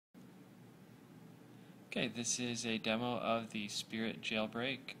Okay, this is a demo of the Spirit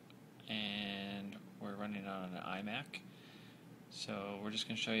Jailbreak, and we're running on an iMac. So we're just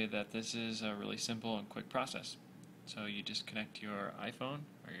going to show you that this is a really simple and quick process. So you just connect your iPhone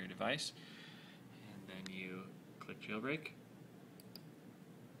or your device, and then you click Jailbreak. It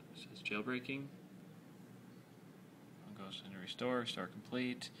says Jailbreaking. It goes into Restore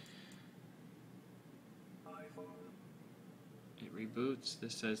Complete. It reboots.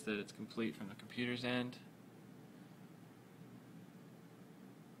 This says that it's complete from the computer's end.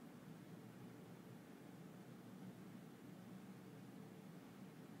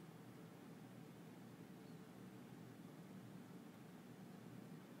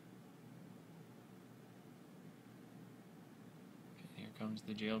 Here comes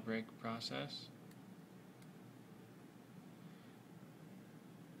the jailbreak process.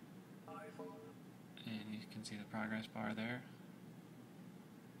 And you can see the progress bar there.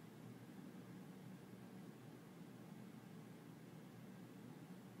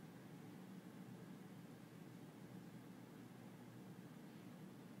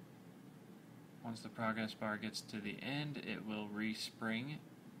 Once the progress bar gets to the end, it will respring,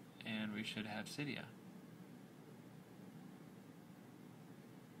 and we should have Cydia.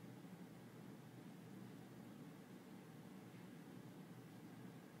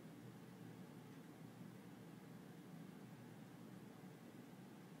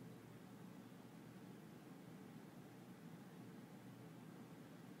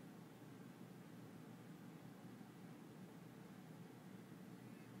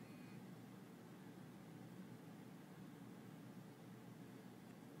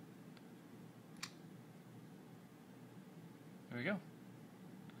 There we go.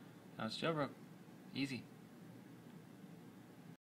 Now it's jailbroke. Easy.